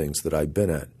signings and things that I've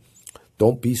been at,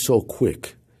 don't be so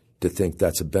quick to think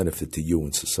that's a benefit to you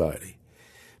in society.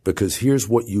 Because here's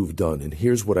what you've done, and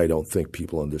here's what I don't think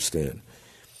people understand.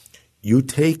 You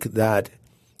take that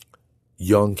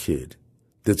young kid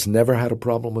that's never had a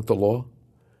problem with the law,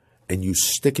 and you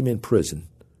stick him in prison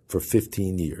for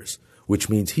 15 years, which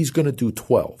means he's going to do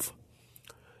 12.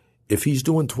 If he's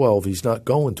doing 12, he's not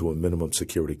going to a minimum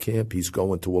security camp. He's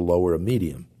going to a lower or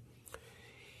medium.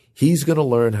 He's going to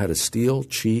learn how to steal,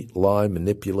 cheat, lie,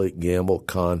 manipulate, gamble,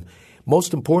 con.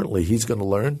 Most importantly, he's going to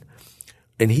learn,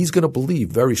 and he's going to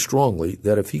believe very strongly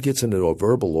that if he gets into a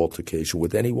verbal altercation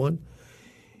with anyone,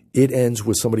 it ends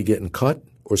with somebody getting cut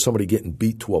or somebody getting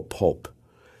beat to a pulp.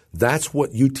 That's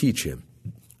what you teach him.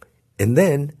 And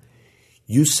then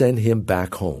you send him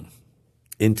back home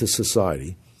into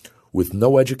society with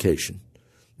no education,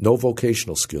 no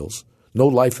vocational skills, no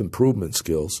life improvement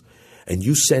skills, and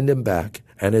you send him back.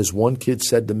 And as one kid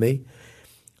said to me,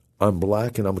 I'm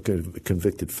black and I'm a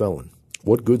convicted felon.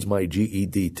 What good's my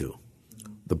GED to?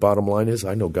 The bottom line is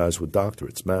I know guys with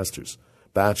doctorates, masters,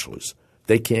 bachelors.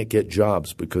 They can't get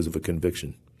jobs because of a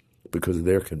conviction, because of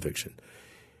their conviction.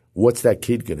 What's that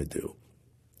kid going to do?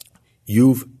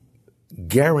 You've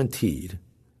guaranteed,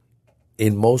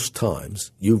 in most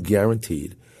times,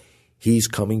 he's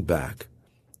coming back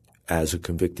as a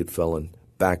convicted felon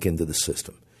back into the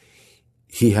system.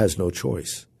 He has no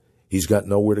choice. He's got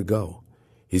nowhere to go.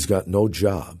 He's got no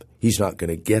job. He's not going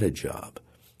to get a job,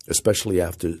 especially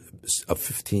after a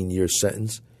 15-year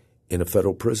sentence in a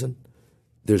federal prison.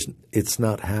 It's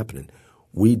not happening.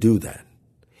 We do that.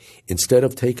 Instead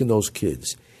of taking those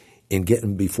kids and getting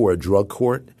them before a drug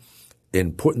court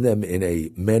and putting them in a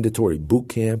mandatory boot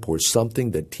camp or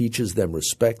something that teaches them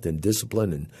respect and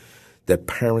discipline and that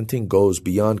parenting goes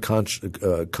beyond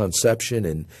conception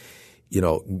and,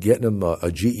 getting them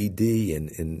a GED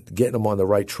and getting them on the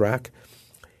right track.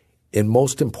 And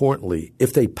most importantly,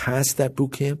 if they pass that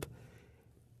boot camp,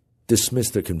 dismiss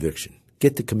their conviction.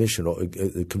 Get the conviction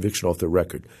off the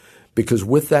record. Because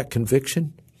with that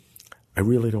conviction, I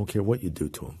really don't care what you do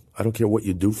to them. I don't care what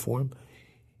you do for them.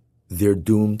 They're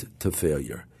doomed to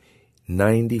failure.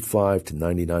 95 to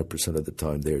 99% of the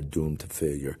time, they're doomed to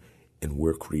failure, and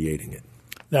we're creating it.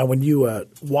 Now, when you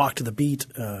walked the beat,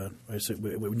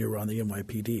 when you were on the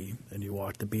NYPD and you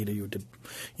walked the beat, you did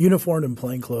uniformed and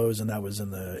plainclothes, and that was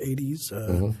in the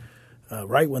 80s,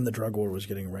 right when the drug war was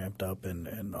getting ramped up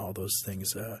and all those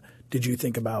things. Did you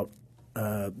think about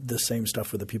the same stuff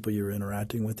for the people you were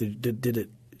interacting with? Did it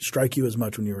strike you as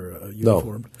much when you were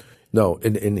uniformed? No,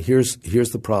 and here's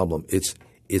the problem.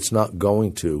 It's not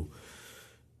going to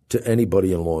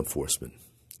anybody in law enforcement.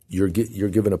 you're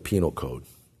given a penal code.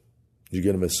 You're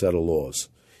given a set of laws.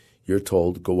 You're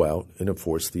told, go out and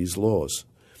enforce these laws.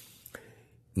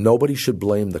 Nobody should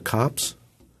blame the cops.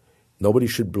 Nobody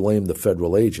should blame the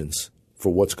federal agents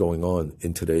for what's going on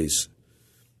in today's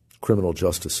criminal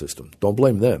justice system. Don't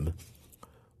blame them.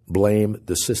 Blame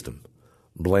the system.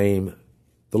 Blame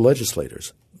the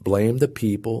legislators. Blame the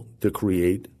people that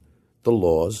create the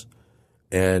laws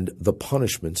and the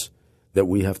punishments that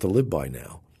we have to live by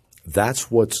now. That's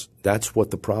what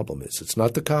the problem is. It's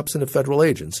not the cops and the federal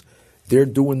agents. They're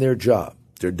doing their job.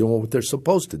 They're doing what they're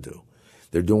supposed to do.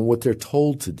 They're doing what they're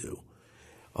told to do.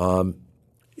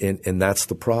 And that's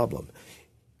the problem.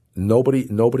 Nobody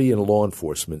in law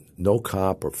enforcement, no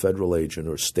cop or federal agent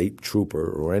or state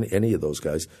trooper or any of those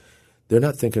guys, they're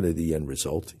not thinking of the end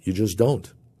result. You just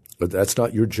don't. But that's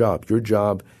not your job. Your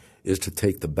job is to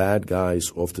take the bad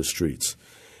guys off the streets.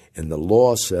 And the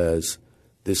law says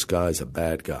this guy's a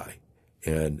bad guy.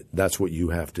 And that's what you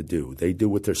have to do. They do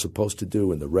what they're supposed to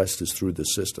do, and the rest is through the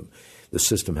system. The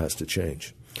system has to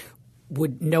change.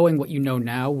 Knowing what you know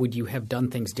now, would you have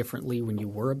done things differently when you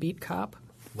were a beat cop?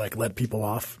 Like let people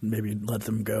off, maybe let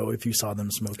them go if you saw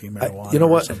them smoking marijuana you know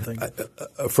what? Or something?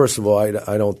 First of all,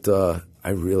 I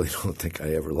really don't think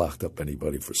I ever locked up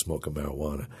anybody for smoking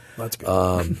marijuana. That's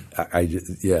good.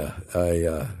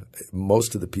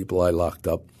 Most of the people I locked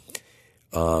up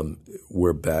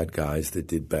were bad guys that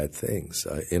did bad things,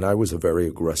 and I was a very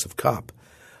aggressive cop.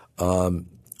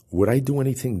 Would I do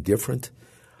anything different?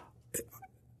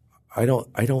 I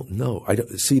don't know. I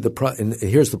don't see and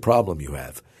here's the problem you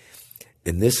have.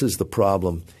 And this is the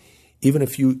problem. Even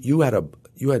if you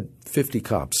had 50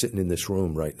 cops sitting in this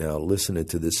room right now listening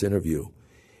to this interview,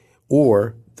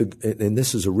 and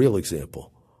this is a real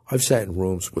example. I've sat in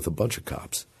rooms with a bunch of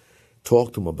cops,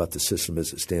 talked to them about the system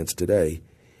as it stands today,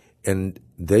 and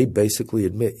they basically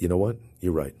admit, you know what?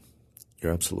 You're right.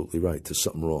 You're absolutely right. There's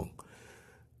something wrong.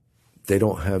 They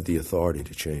don't have the authority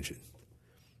to change it.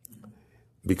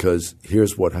 Because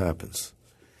here's what happens.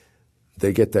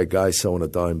 They get that guy selling a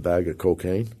dime bag of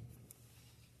cocaine.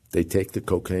 They take the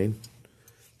cocaine.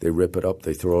 They rip it up.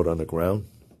 They throw it on the ground.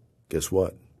 Guess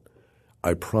what?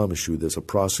 I promise you there's a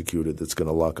prosecutor that's going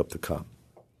to lock up the cop.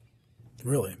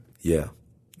 Really? Yeah.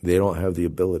 They don't have the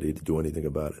ability to do anything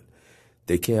about it.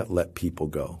 They can't let people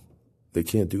go. They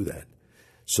can't do that.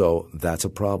 So that's a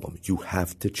problem. You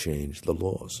have to change the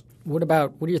laws. What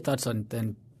are your thoughts on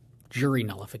then jury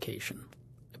nullification?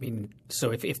 I mean,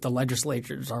 so if the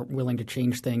legislatures aren't willing to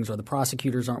change things or the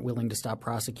prosecutors aren't willing to stop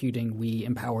prosecuting, we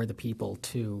empower the people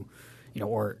to,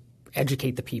 or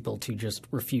educate the people to just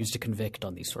refuse to convict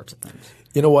on these sorts of things.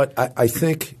 You know what? I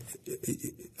think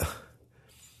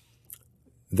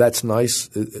that's nice.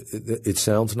 It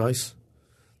sounds nice.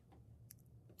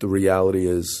 The reality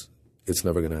is it's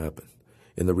never going to happen.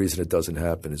 And the reason it doesn't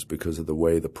happen is because of the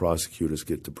way the prosecutors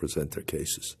get to present their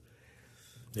cases.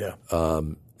 Yeah.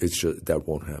 It's just that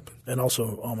won't happen. And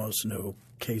also almost no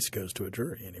case goes to a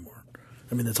jury anymore.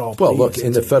 I mean, it's all well. Look,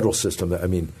 in the federal system, I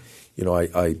mean,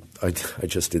 I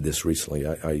just did this recently.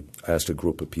 I asked a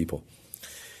group of people,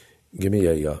 give me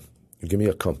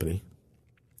a company,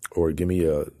 or give me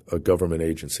a government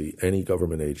agency, any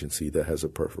government agency that has a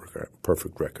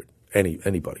perfect record,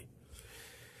 anybody.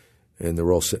 And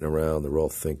they're all sitting around. They're all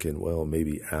thinking, well,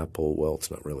 maybe Apple. Well, it's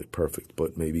not really perfect,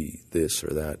 but maybe this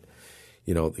or that.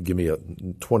 Give me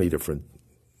 20 different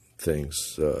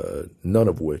things, none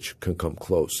of which can come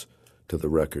close to the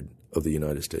record of the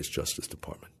United States Justice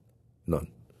Department. None.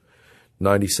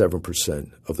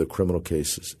 97% of the criminal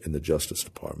cases in the Justice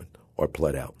Department are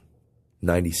pled out.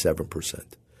 97%.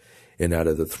 And out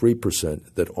of the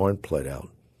 3% that aren't pled out,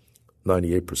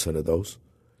 98% of those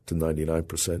to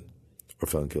 99% are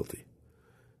found guilty.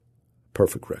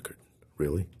 Perfect record.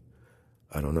 Really?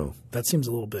 I don't know. That seems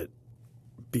a little bit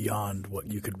beyond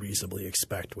what you could reasonably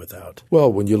expect without.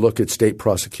 Well, when you look at state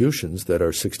prosecutions that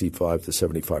are 65 to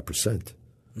 75%,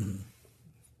 mm-hmm.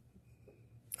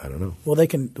 I don't know. Well, they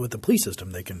can, with the police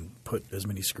system, they can put as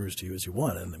many screws to you as you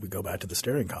want, and then we go back to the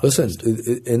staring contest.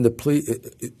 Listen, in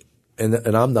the and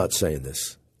I'm not saying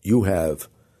this. You have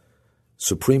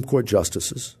Supreme Court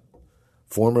justices,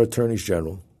 former attorneys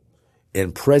general,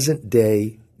 and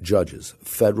present-day judges,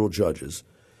 federal judges,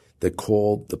 that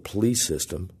called the police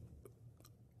system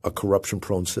a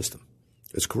corruption-prone system.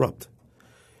 It's corrupt.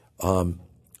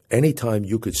 Anytime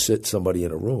you could sit somebody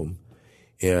in a room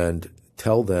and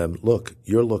tell them, look,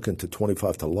 you're looking to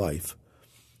 25 to life,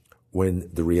 when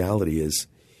the reality is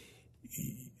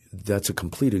that's a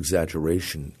complete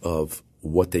exaggeration of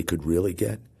what they could really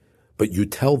get. But you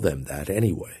tell them that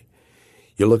anyway.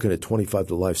 You're looking at 25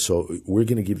 to life, so we're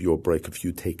going to give you a break if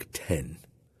you take 10.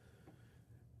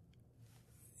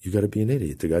 you got to be an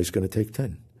idiot. The guy's going to take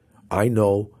 10. I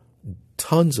know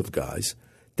tons of guys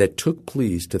that took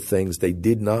pleas to things they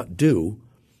did not do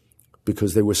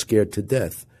because they were scared to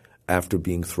death after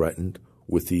being threatened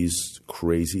with these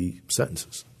crazy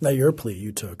sentences. Now, your plea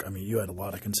you took, you had a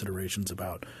lot of considerations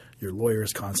about your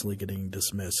lawyers constantly getting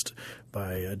dismissed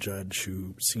by a judge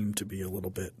who seemed to be a little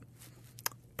bit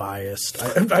biased.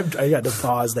 I got to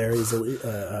pause there easily,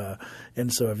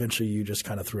 and so eventually you just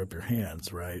kind of threw up your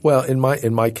hands, right? Well, in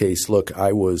my case, look,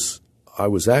 I was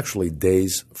actually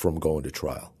days from going to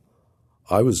trial.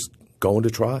 I was going to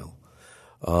trial,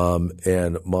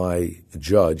 and my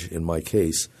judge in my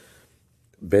case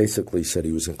basically said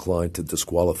he was inclined to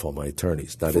disqualify my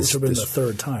attorneys. Now, this would have been the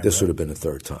third time. This would have been the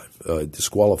third time.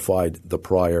 Disqualified the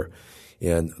prior,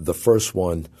 and the first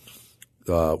one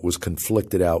was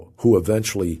conflicted out, who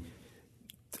eventually,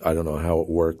 I don't know how it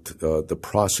worked, the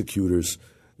prosecutors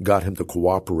got him to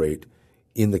cooperate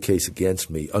in the case against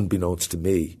me, unbeknownst to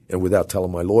me, and without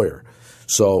telling my lawyer.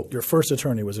 So your first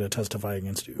attorney was going to testify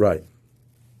against you. Right.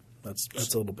 That's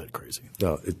a little bit crazy.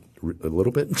 No, a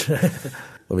little bit?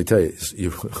 Let me tell you,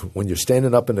 when you're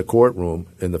standing up in the courtroom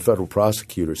and the federal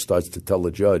prosecutor starts to tell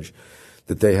the judge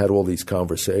that they had all these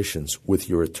conversations with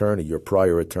your attorney, your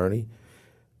prior attorney,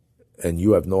 and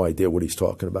you have no idea what he's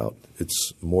talking about,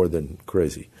 it's more than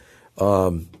crazy.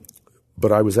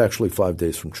 But I was actually 5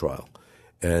 days from trial.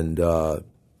 And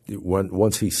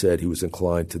once he said he was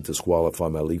inclined to disqualify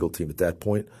my legal team at that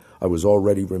point, I was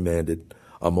already remanded.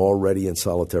 I'm already in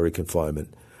solitary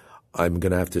confinement. I'm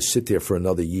going to have to sit there for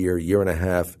another year and a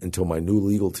half until my new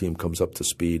legal team comes up to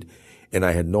speed, and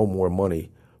I had no more money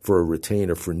for a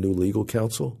retainer for new legal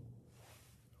counsel.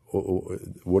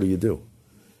 What do you do?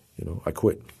 I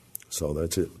quit. So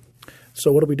that's it.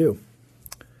 So what do we do?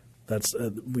 That's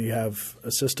we have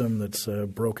a system that's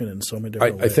broken in so many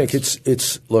different ways. I think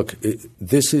it's look.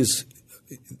 There's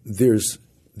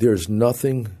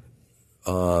nothing.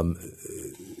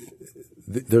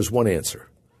 There's one answer,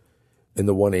 and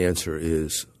the one answer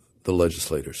is the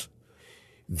legislators.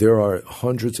 There are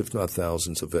hundreds, if not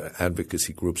thousands, of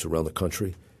advocacy groups around the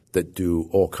country that do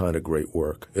all kind of great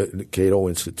work. The Cato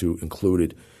Institute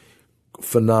included,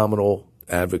 phenomenal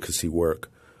advocacy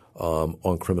work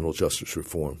on criminal justice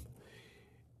reform.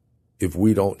 If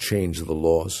we don't change the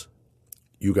laws,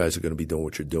 you guys are going to be doing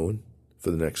what you're doing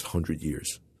for the next 100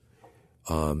 years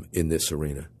in this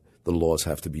arena. The laws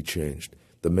have to be changed.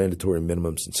 The mandatory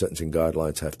minimums and sentencing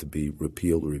guidelines have to be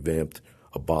repealed, revamped,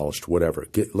 abolished, whatever.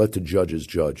 Let the judges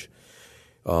judge.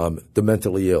 The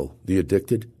mentally ill, the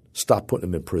addicted, stop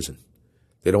putting them in prison.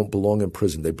 They don't belong in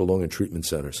prison. They belong in treatment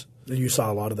centers. And you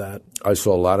saw a lot of that. I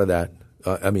saw a lot of that.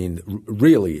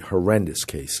 Really horrendous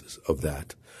cases of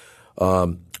that.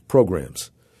 Programs.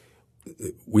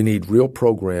 We need real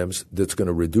programs that's going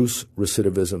to reduce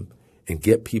recidivism and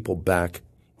get people back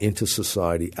into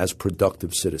society as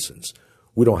productive citizens.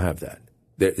 We don't have that.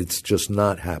 It's just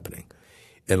not happening.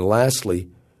 And lastly,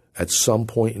 at some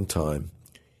point in time,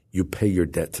 you pay your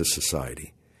debt to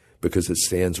society. Because it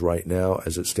stands right now,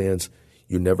 as it stands,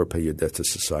 you never pay your debt to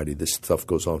society. This stuff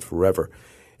goes on forever.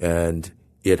 And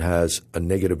it has a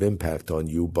negative impact on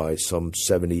you by some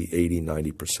 70, 80,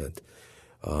 90%.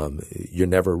 You're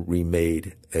never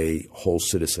remade a whole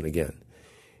citizen again.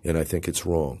 And I think it's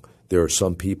wrong. There are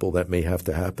some people that may have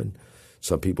to happen.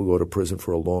 Some people go to prison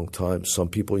for a long time. Some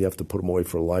people you have to put them away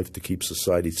for life to keep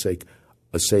society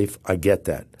safe. I get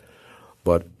that.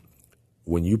 But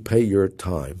when you pay your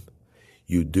time,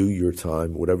 you do your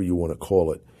time, whatever you want to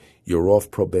call it, you're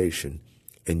off probation,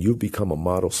 and you've become a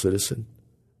model citizen,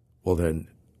 well then,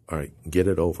 all right, get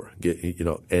it over.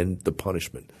 End the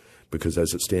punishment. Because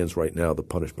as it stands right now, the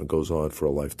punishment goes on for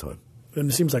a lifetime. And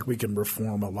it seems like we can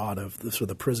reform a lot of this. So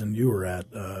the prison you were at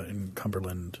in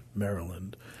Cumberland,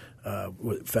 Maryland,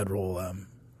 federal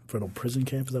prison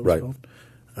camp, is that what it's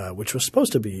called? Which was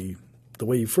supposed to be, the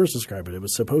way you first described it, it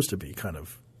was supposed to be kind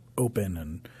of open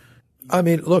and –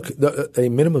 look, a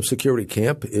minimum security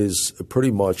camp is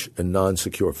pretty much a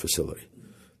non-secure facility.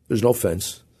 There's no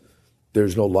fence.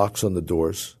 There's no locks on the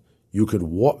doors. You could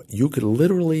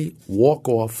literally walk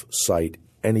off site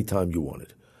anytime you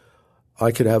wanted.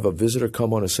 I could have a visitor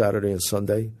come on a Saturday and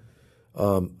Sunday.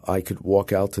 I could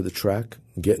walk out to the track,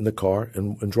 get in the car,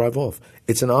 and drive off.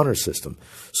 It's an honor system.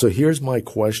 So here's my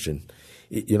question.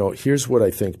 Here's what I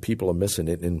think people are missing.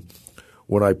 And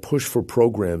when I push for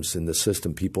programs in the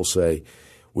system, people say,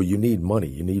 well, you need money.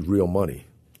 You need real money.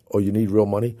 Oh, you need real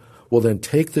money? Well, then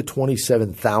take the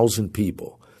 27,000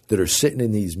 people that are sitting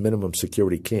in these minimum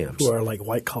security camps. Who are like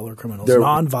white-collar criminals,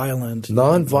 nonviolent.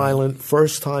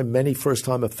 Many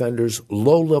first-time offenders,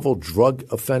 low-level drug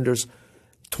offenders.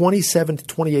 27 to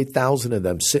 28,000 of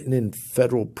them sitting in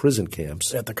federal prison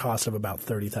camps At the cost of about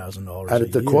 $30,000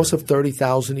 at the cost of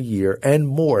 $30,000 a year and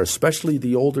more, especially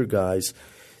the older guys.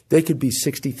 They could be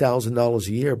 $60,000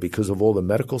 a year because of all the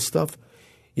medical stuff.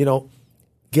 You know,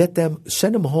 get them,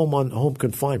 send them home on home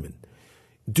confinement.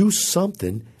 Do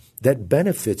something that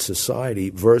benefits society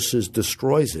versus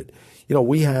destroys it. You know,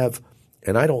 we have,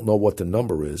 and I don't know what the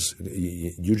number is.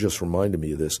 You just reminded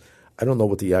me of this. I don't know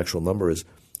what the actual number is.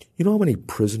 You know how many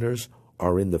prisoners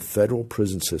are in the federal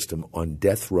prison system on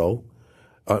death row?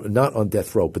 Not on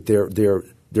death row, but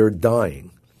they're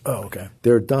dying. Oh, okay.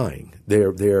 They're dying.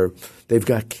 They've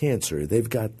got cancer. They've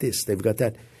got this. They've got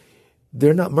that.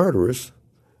 They're not murderers.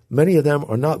 Many of them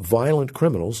are not violent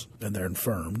criminals. And they're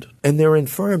infirmed.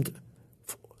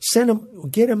 Send them,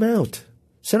 get them out.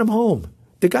 Send them home.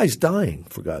 The guy's dying,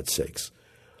 for God's sakes.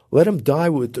 Let him die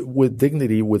with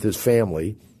dignity with his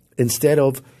family instead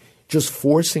of just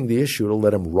forcing the issue to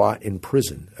let him rot in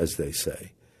prison, as they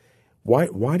say.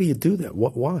 Why do you do that?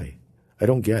 Why? I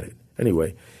don't get it.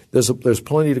 Anyway, there's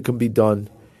plenty that can be done.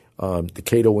 The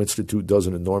Cato Institute does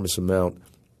an enormous amount,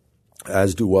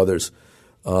 as do others.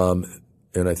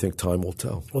 And I think time will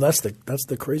tell. Well, that's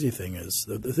the crazy thing is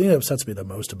the thing that upsets me the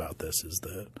most about this is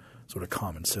the sort of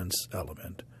common sense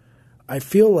element. I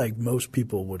feel like most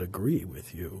people would agree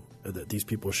with you that these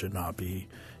people should not be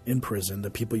in prison. The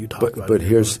people you talk about. But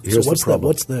here's the problem.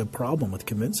 What's the problem with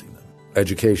convincing them?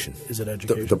 Education. Is it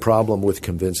education? The problem with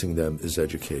convincing them is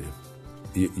educating.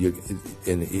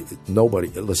 Nobody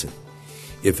listen.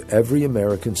 If every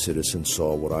American citizen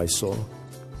saw what I saw,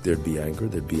 there'd be anger,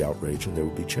 there'd be outrage, and there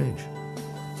would be change.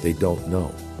 They don't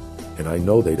know. And I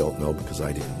know they don't know because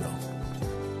I didn't know.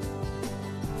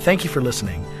 Thank you for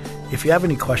listening. If you have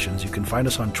any questions, you can find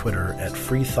us on Twitter at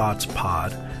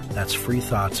FreeThoughtsPod. That's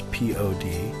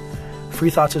FreeThoughtsPod. Free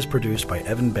Thoughts is produced by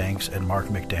Evan Banks and Mark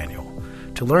McDaniel.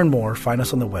 To learn more, find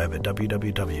us on the web at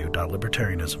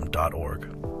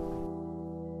www.libertarianism.org.